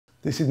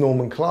This is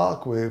Norman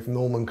Clarke with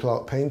Norman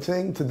Clarke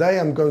Painting. Today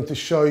I'm going to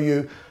show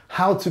you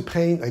how to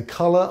paint a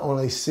colour on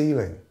a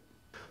ceiling.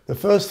 The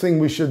first thing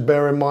we should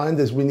bear in mind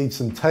is we need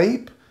some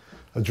tape,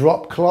 a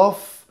drop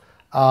cloth,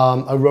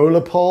 a roller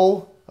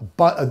pole,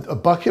 a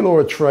bucket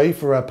or a tray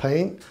for our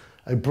paint,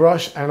 a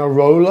brush and a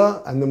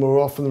roller, and then we're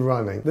off and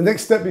running. The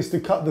next step is to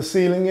cut the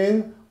ceiling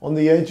in on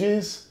the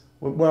edges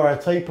where our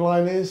tape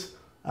line is,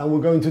 and we're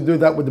going to do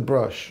that with the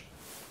brush.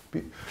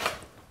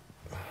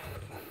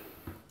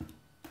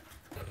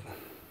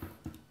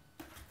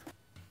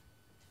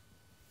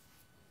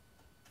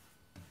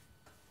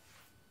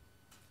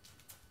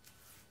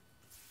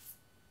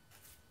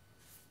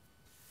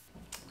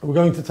 We're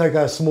going to take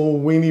our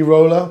small weenie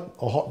roller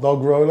or hot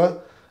dog roller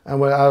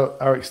and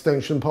our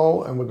extension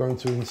pole, and we're going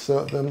to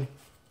insert them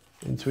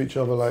into each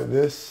other like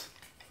this.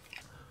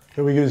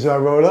 Here we use our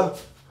roller.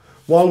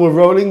 While we're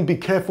rolling, be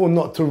careful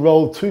not to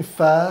roll too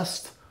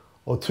fast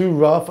or too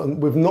rough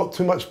and with not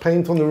too much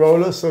paint on the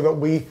roller so that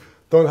we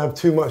don't have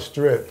too much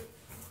drip.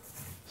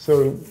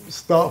 So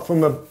start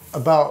from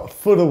about a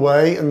foot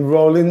away and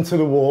roll into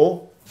the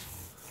wall.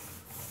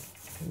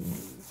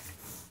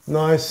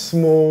 Nice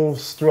small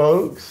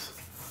strokes.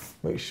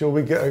 Make sure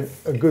we get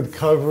a good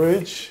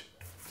coverage.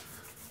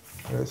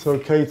 And it's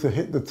okay to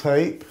hit the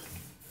tape.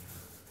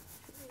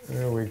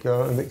 There we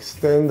go, and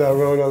extend our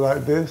roller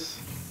like this.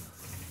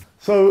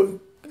 So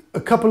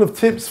a couple of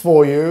tips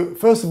for you.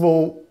 First of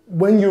all,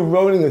 when you're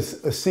rolling a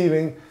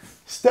ceiling,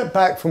 step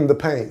back from the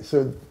paint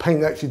so the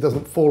paint actually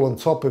doesn't fall on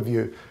top of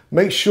you.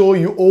 Make sure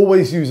you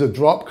always use a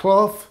drop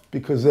cloth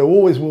because there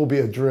always will be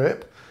a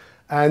drip,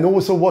 and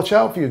also watch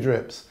out for your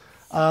drips.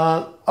 The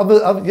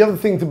other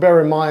thing to bear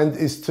in mind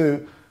is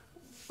to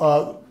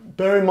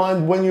bear in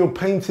mind when you're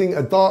painting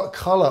a dark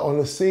color on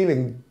a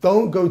ceiling,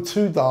 don't go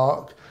too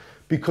dark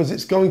because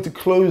it's going to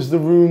close the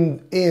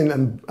room in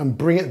and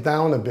bring it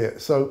down a bit.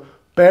 So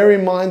bear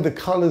in mind the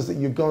colors that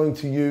you're going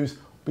to use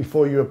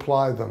before you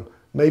apply them.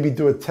 Maybe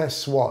do a test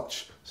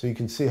swatch so you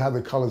can see how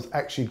the color's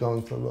actually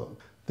going to look.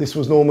 This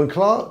was Norman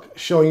Clarke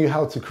showing you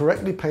how to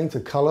correctly paint a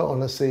color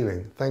on a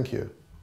ceiling. Thank you.